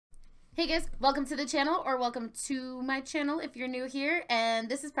Hey guys, welcome to the channel, or welcome to my channel if you're new here, and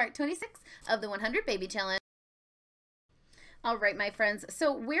this is part 26 of the 100 Baby Challenge. Alright my friends,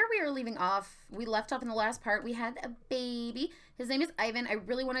 so where we are leaving off, we left off in the last part, we had a baby. His name is Ivan. I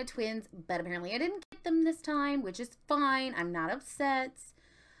really wanted twins, but apparently I didn't get them this time, which is fine. I'm not upset.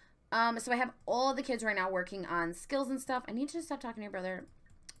 So I have all the kids right now working on skills and stuff. I need to stop talking to your brother.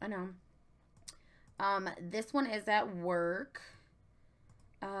 I know. This one is at work.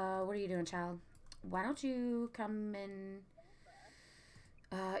 What are you doing, child? Why don't you come in?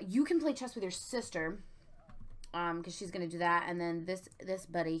 You can play chess with your sister, because she's gonna do that. And then this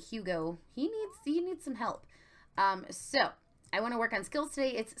buddy Hugo, he needs some help. So I want to work on skills today.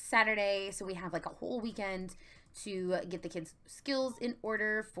 It's Saturday, so we have like a whole weekend to get the kids' skills in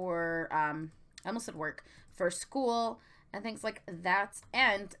order for I almost said work, for school and things like that.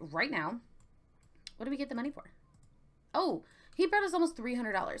 And right now, what do we get the money for? Oh, he brought us almost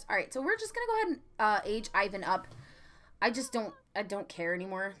 $300. All right, so we're just gonna go ahead and age Ivan up. I don't care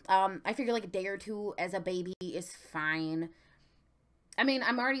anymore. I figure like a day or two as a baby is fine. I mean,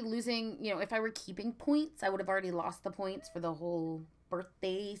 I'm already losing, you know, if I were keeping points, I would have already lost the points for the whole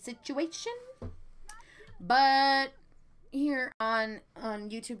birthday situation. But here on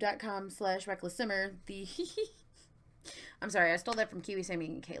youtube.com/recklesssimmer, I'm sorry, I stole that from Kiwi, Sammy,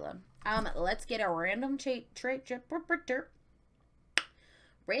 and Kayla. Let's get a random trait generator.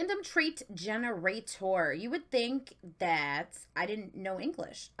 You would think that I didn't know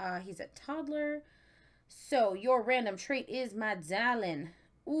English. He's a toddler. So your random trait is my darling.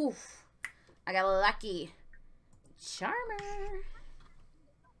 Oof. I got lucky. Charmer.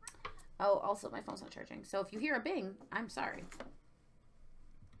 Oh, also my phone's not charging. So if you hear a bing, I'm sorry.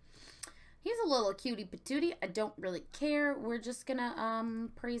 He's a little cutie patootie. I don't really care. We're just gonna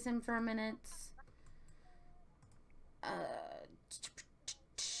praise him for a minute.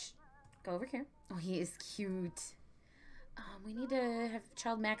 Go over here. Oh, he is cute. We need to have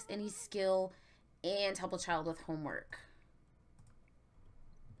child max any skill and help a child with homework.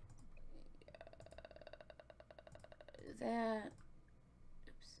 That.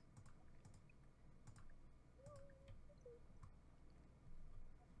 Oops.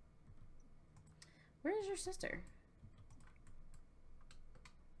 Where is your sister?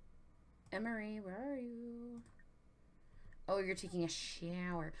 Emery, where are you? Oh, you're taking a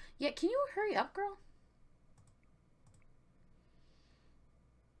shower. Yeah, can you hurry up, girl?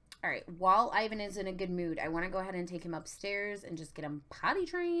 All right, while Ivan is in a good mood, I want to go ahead and take him upstairs and just get him potty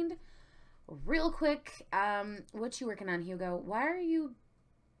trained real quick. What you working on, Hugo? Why are you...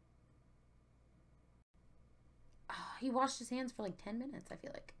 Oh, he washed his hands for like 10 minutes, I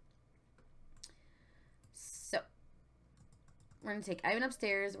feel like. So, we're going to take Ivan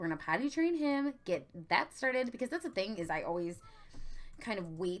upstairs. We're going to potty train him, get that started, because that's the thing, is I always kind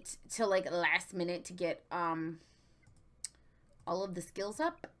of wait till like last minute to get all of the skills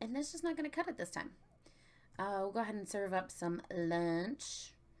up, and that's just not going to cut it this time. We'll go ahead and serve up some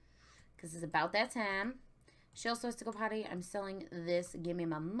lunch, because it's about that time. She also has to go potty. I'm selling this. Give me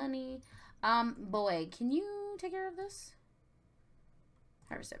my money. Boy, can you take care of this?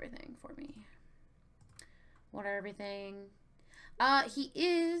 Harvest everything for me. Water everything. He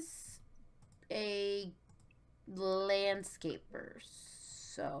is a landscaper,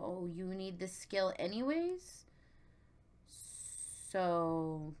 so you need the skill anyways.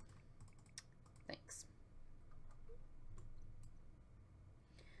 So, thanks.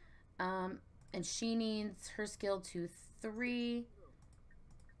 And she needs her skill to 3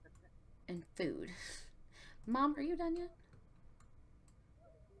 and food. Mom, are you done yet?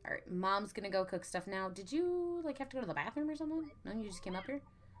 All right, Mom's gonna go cook stuff now. Did you like have to go to the bathroom or something? No, you just came up here.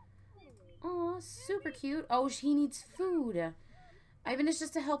 Oh, super cute. Oh, she needs food. Ivan is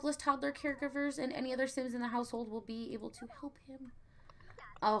just a helpless toddler. Caregivers and any other Sims in the household will be able to help him.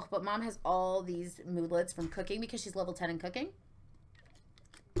 Oh, but Mom has all these moodlets from cooking because she's level 10 in cooking.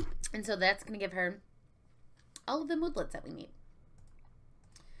 And so that's going to give her all of the moodlets that we need.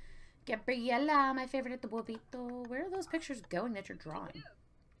 Gabriela, my favorite at the Bobito. Where are those pictures going that you're drawing?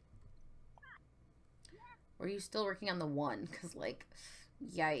 Or are you still working on the one? Because, like,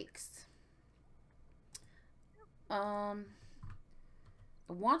 yikes. I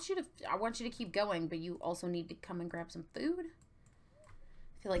want you to keep going, but you also need to come and grab some food. I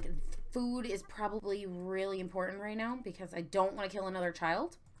feel like food is probably really important right now because I don't want to kill another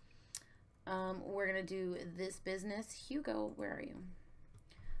child. We're gonna do this business. Hugo, where are you?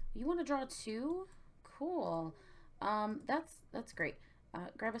 You want to draw 2? Cool. That's great.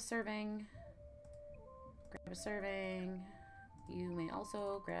 Grab a serving. Grab a serving. You may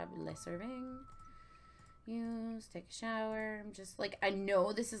also grab le serving. use, take a shower. I'm just like, I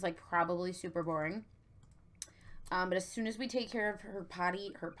know this is like probably super boring. But as soon as we take care of her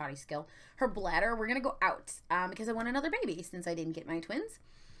potty skill, her bladder, we're going to go out. Because I want another baby since I didn't get my twins.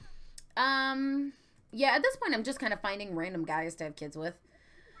 Yeah, at this point, I'm just kind of finding random guys to have kids with.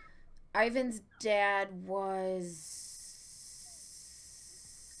 Ivan's dad was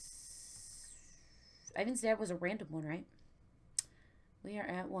a random one, right? We are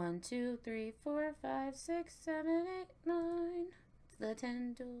at 1, 2, 3, 4, 5, 6, 7, 8, 9. It's the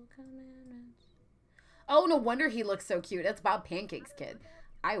 10 commandments. Oh, no wonder he looks so cute. That's Bob Pancake's kid.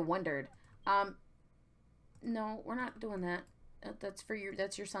 I wondered. No, we're not doing that.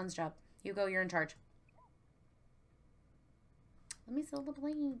 That's your son's job. Hugo, you're in charge. Let me sell the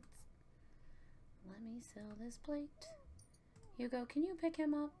plates. Let me sell this plate. Hugo, can you pick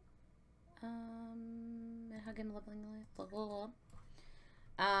him up? And hug him lovingly.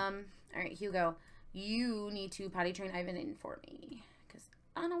 Alright, Hugo. You need to potty train Ivan in for me. Because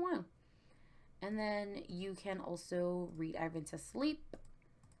I don't want to. And then you can also read Ivan to sleep.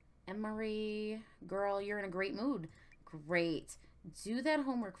 And Marie, girl, you're in a great mood. Great. Do that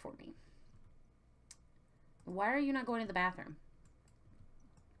homework for me. Why are you not going to the bathroom?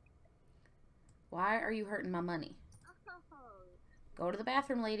 Why are you hurting my money? Go to the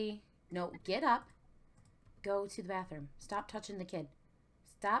bathroom, lady. No, get up. Go to the bathroom. Stop touching the kid.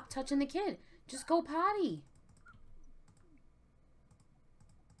 Stop touching the kid. Just go potty.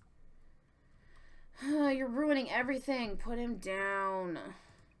 You're ruining everything. Put him down.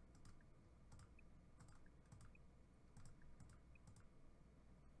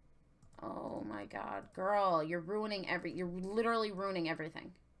 Oh my god. Girl, you're literally ruining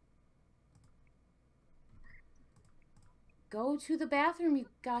everything. Go to the bathroom, you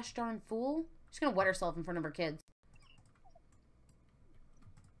gosh darn fool. She's gonna wet herself in front of her kids.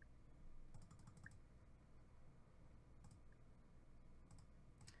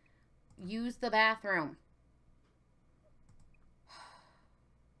 Use the bathroom.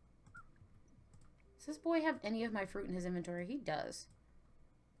 Does this boy have any of my fruit in his inventory? He does.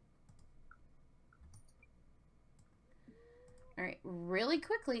 Alright, really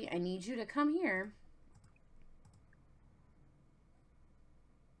quickly, I need you to come here.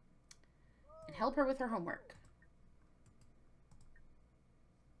 And help her with her homework.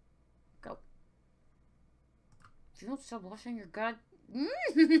 Go. If you don't stop washing your god...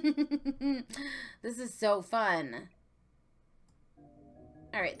 This is so fun.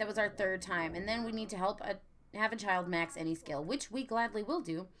 Alright, that was our third time. And then we need to have a child max any skill, which we gladly will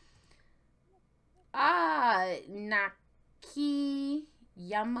do. Naki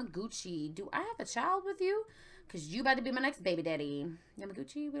Yamaguchi. Do I have a child with you? Because you about to be my next baby daddy.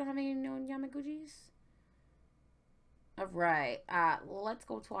 Yamaguchi? We don't have any known Yamaguchis? Alright. Let's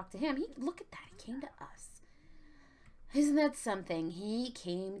go talk to him. Look at that. He came to us. Isn't that something? He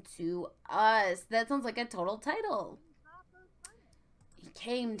came to us. That sounds like a total title. He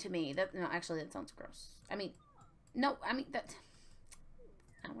came to me. No, actually, that sounds gross. That's not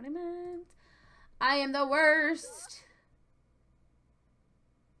what I meant. I am the worst.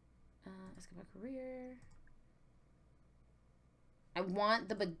 Let's go back career. I want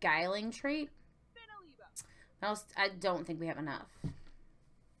the beguiling trait. I don't think we have enough.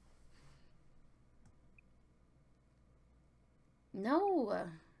 No.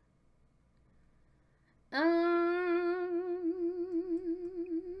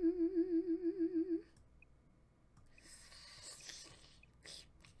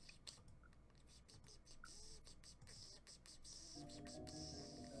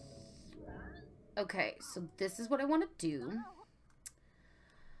 Okay, so this is what I want to do.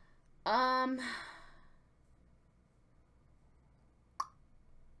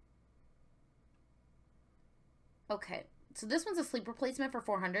 Okay, so this one's a sleep replacement for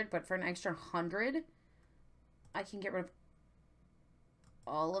 400, but for an extra 100, I can get rid of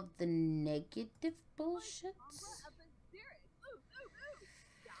all of the negative bullshit.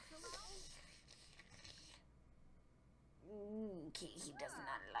 Okay, he does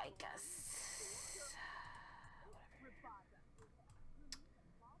not like us.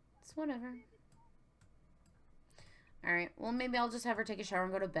 It's whatever. Alright, well maybe I'll just have her take a shower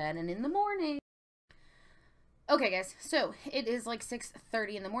and go to bed, and in the morning... Okay, guys, so it is like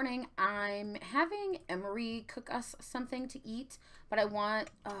 6:30 in the morning. I'm having Emery cook us something to eat, but I want...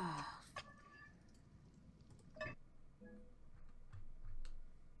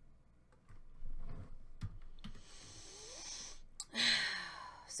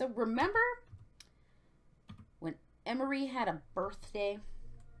 So remember when Emery had a birthday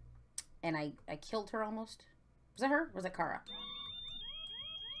and I killed her almost? Was that her? Or was that Kara?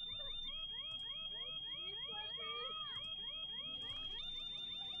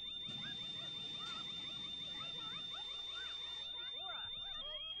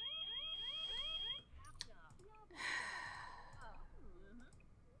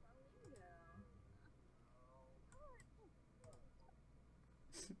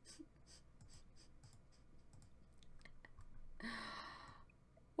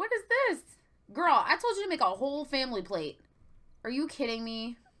 Girl, I told you to make a whole family plate. Are you kidding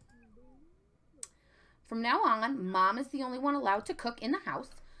me? From now on, Mom is the only one allowed to cook in the house.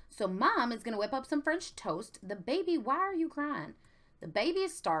 So Mom is going to whip up some French toast. The baby, why are you crying? The baby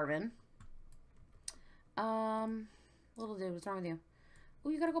is starving. Little dude, what's wrong with you? Oh,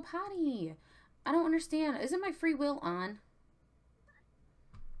 you got to go potty. I don't understand. Isn't my free will on?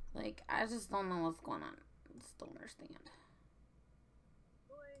 Like, I just don't know what's going on. I just don't understand.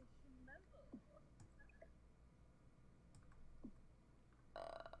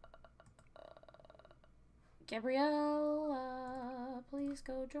 Gabriella, please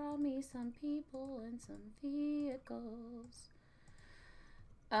go draw me some people and some vehicles.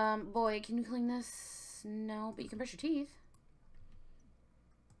 Boy, can you clean this? No, but you can brush your teeth.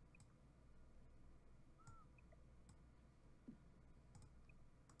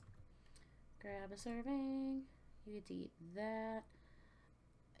 Grab a serving. You get to eat that.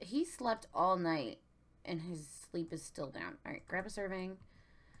 He slept all night and his sleep is still down. All right, grab a serving.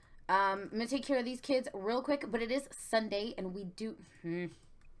 I'm going to take care of these kids real quick, but it is Sunday, and we do...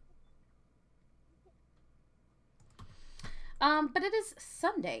 But it is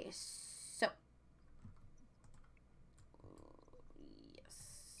Sunday, so...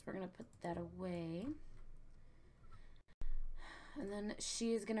 Yes, we're going to put that away. And then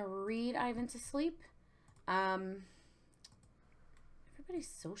she is going to read Ivan to sleep. Everybody's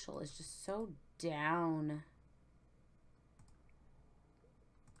social is just so down.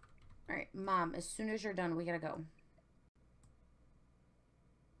 All right, Mom, as soon as you're done, we gotta go.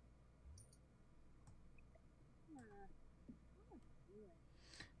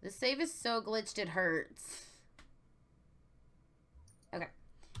 The save is so glitched it hurts. Okay,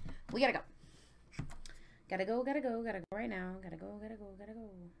 we gotta go. Gotta go right now. Gotta go.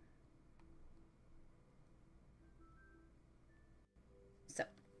 So,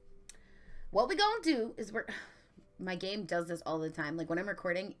 what we gonna do is my game does this all the time. Like, when I'm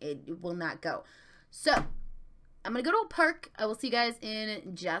recording, it will not go. So, I'm going to go to a park. I will see you guys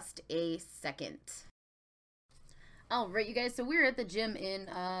in just a second. All right, you guys. So, we're at the gym in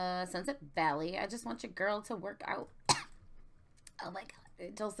Sunset Valley. I just want your girl to work out. Oh, my God.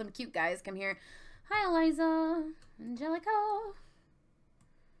 Until some cute guys come here. Hi, Eliza. Angelica.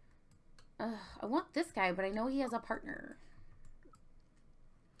 I want this guy, but I know he has a partner.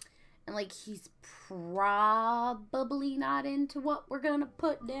 And, like, he's probably not into what we're going to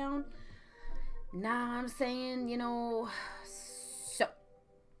put down. Nah, I'm saying, you know, so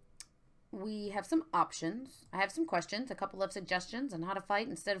we have some options. I have some questions, a couple of suggestions on how to fight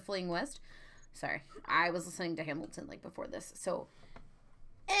instead of fleeing west. Sorry, I was listening to Hamilton, like, before this. So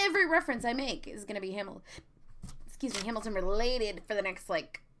every reference I make is going to be Hamilton related for the next,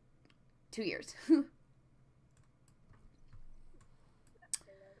 like, 2 years.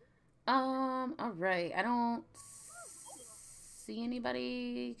 All right. I don't see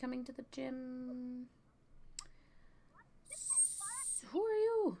anybody coming to the gym. Who are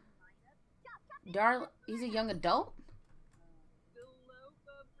you? He's a young adult?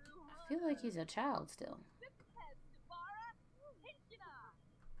 I feel like he's a child still.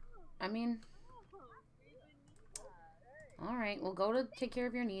 I mean, all right. We'll go to take care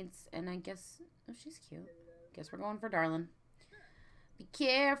of your needs. And I guess, oh, she's cute. Guess we're going for Darlin'. Be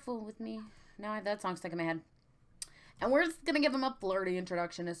careful with me. Now I have that song stuck in my head. And we're just going to give him a flirty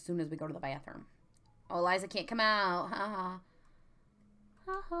introduction as soon as we go to the bathroom. Oh, Eliza can't come out. Ha ha.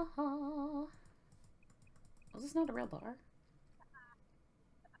 Ha ha ha. Was this not a real bar?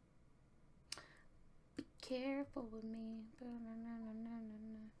 Be careful with me.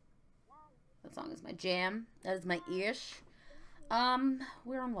 That song is my jam. That is my ish.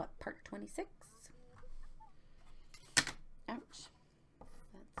 We're on what? Part 26? Ouch.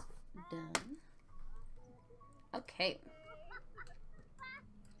 That's done. Okay.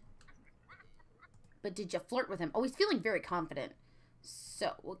 But did you flirt with him? Oh, he's feeling very confident.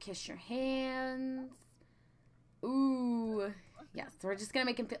 So, we'll kiss your hands. Ooh. Yes, we're just going to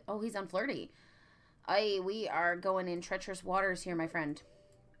make him feel... Oh, he's unflirty. We are going in treacherous waters here, my friend.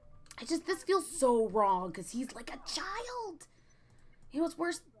 This feels so wrong because he's like a child. You know what's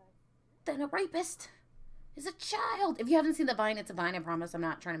worse than a rapist? Is a child. If you haven't seen the Vine, it's a Vine, I promise. I'm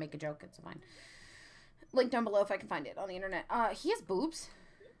not trying to make a joke. It's a Vine. Link down below if I can find it on the internet. He has boobs.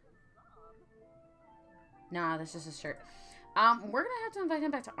 Nah, that's just his shirt. We're gonna have to invite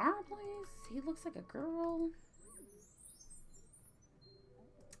him back to our place. He looks like a girl.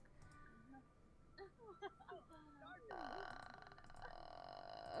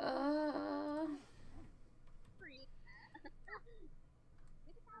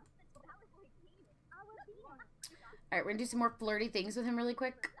 Alright, we're gonna do some more flirty things with him really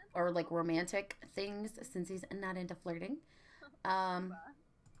quick. or like romantic things since he's not into flirting.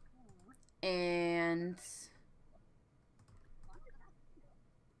 And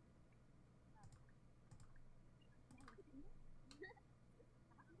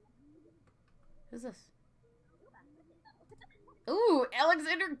who's this? Ooh,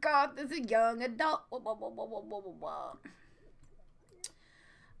 Alexander Goth is a young adult.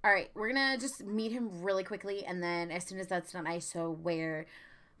 Alright, we're gonna just meet him really quickly, and then as soon as that's done, I swear,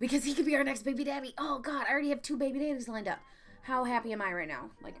 because he could be our next baby daddy. Oh god, I already have 2 baby daddies lined up. How happy am I right now?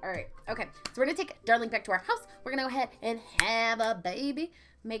 Like, alright, okay. So we're gonna take Darling back to our house. We're gonna go ahead and have a baby.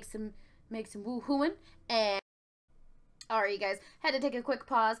 Make some woo-hooing. And alright, you guys, had to take a quick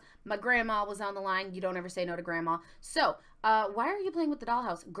pause. My grandma was on the line. You don't ever say no to grandma. So, why are you playing with the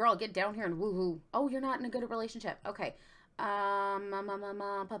dollhouse? Girl, get down here and woo-hoo. Oh, you're not in a good relationship. Okay. Poker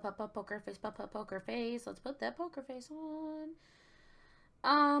face, poker face. Let's put that poker face on.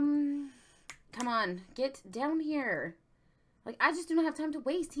 Come on, get down here. Like, I just do not have time to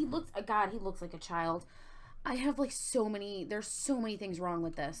waste. He looks, God, he looks like a child. I have, like, there's so many things wrong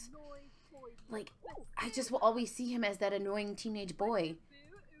with this. Like, I just will always see him as that annoying teenage boy.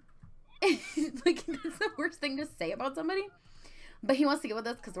 Like, that's the worst thing to say about somebody. But he wants to get with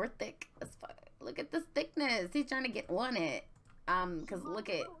us because we're thick as fuck. Look at this thickness. He's trying to get on it. Because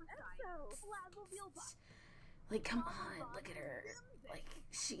look at... Like, come on. Look at her. Like,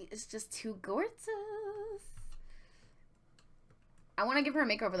 she is just too gorgeous. I want to give her a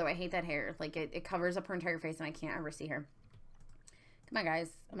makeover, though. I hate that hair. Like, it covers up her entire face, and I can't ever see her. Come on, guys.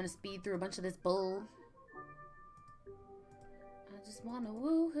 I'm going to speed through a bunch of this bull. I just want to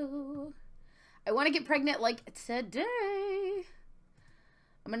woohoo. I want to get pregnant, like, today.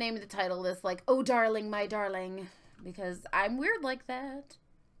 I'm going to name the title this, like, Oh, Darling, My Darling. Because I'm weird like that.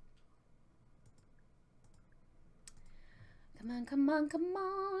 Come on, come on, come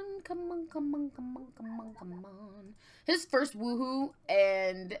on. Come on, come on, come on, come on, come on. His first woohoo,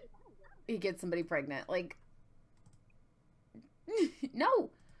 and he gets somebody pregnant. Like,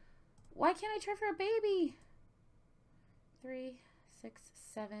 no. Why can't I try for a baby? 3, 6,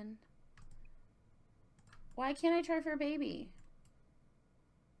 7. Why can't I try for a baby?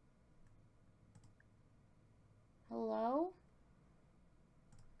 Hello?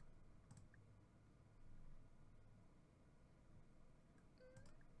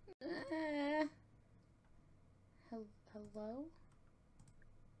 Hello?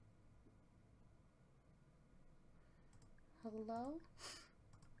 Hello?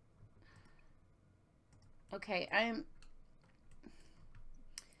 Okay,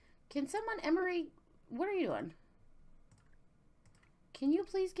 Can someone, Emery, what are you doing? Can you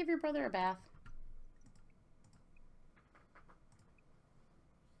please give your brother a bath?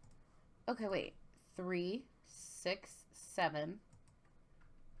 Okay, wait. 3, 6, 7.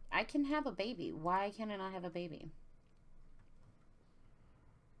 I can have a baby. Why can I not have a baby?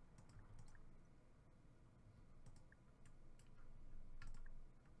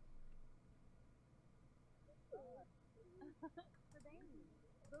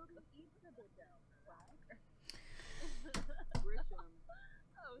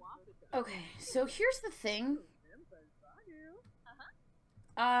 Okay, so here's the thing.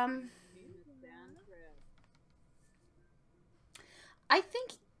 I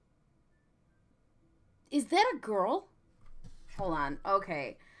think... Is that a girl? Hold on.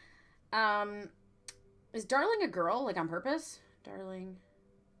 Okay. Is Darling a girl? Like, on purpose? Darling...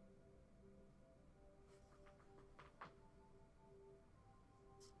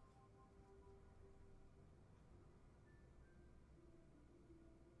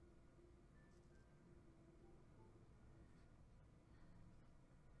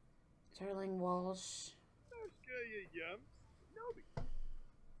 Darling Walsh.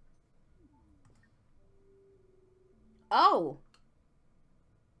 Oh!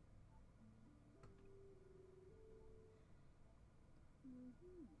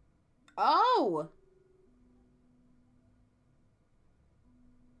 Oh!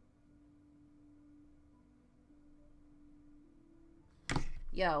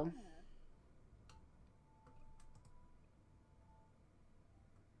 Yo.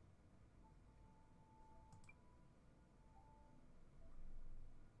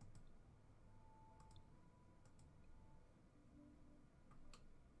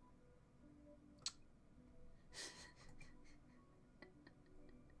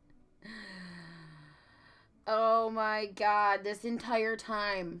 Oh my god, this entire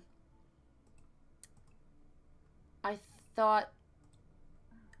time I thought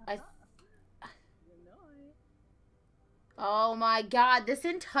oh my god, this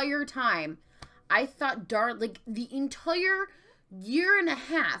entire time I thought like the entire year and a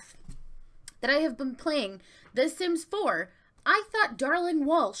half that I have been playing The Sims 4, I thought Darling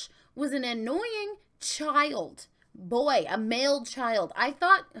Walsh was an annoying child. Boy, a male child. I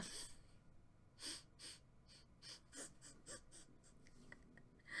thought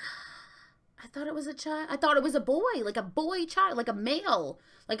it was a child. I thought it was a boy, like a boy child, like a male.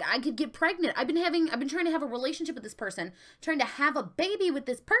 Like I could get pregnant. I've been trying to have a relationship with this person, trying to have a baby with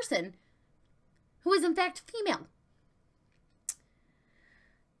this person who is in fact female.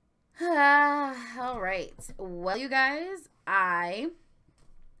 All right. Well, you guys, I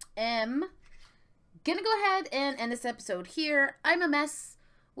am gonna go ahead and end this episode here. I'm a mess.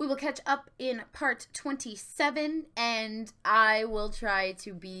 We will catch up in part 27, and I will try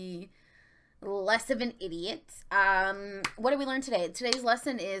to be less of an idiot. What did we learn today? Today's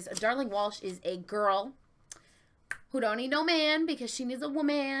lesson is Darling Walsh is a girl who don't need no man because she needs a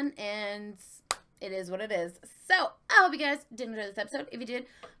woman, and it is what it is. So, I hope you guys did enjoy this episode. If you did,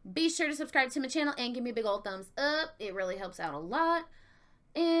 be sure to subscribe to my channel and give me a big old thumbs up. It really helps out a lot.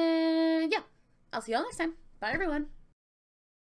 And, yeah, I'll see y'all next time. Bye, everyone.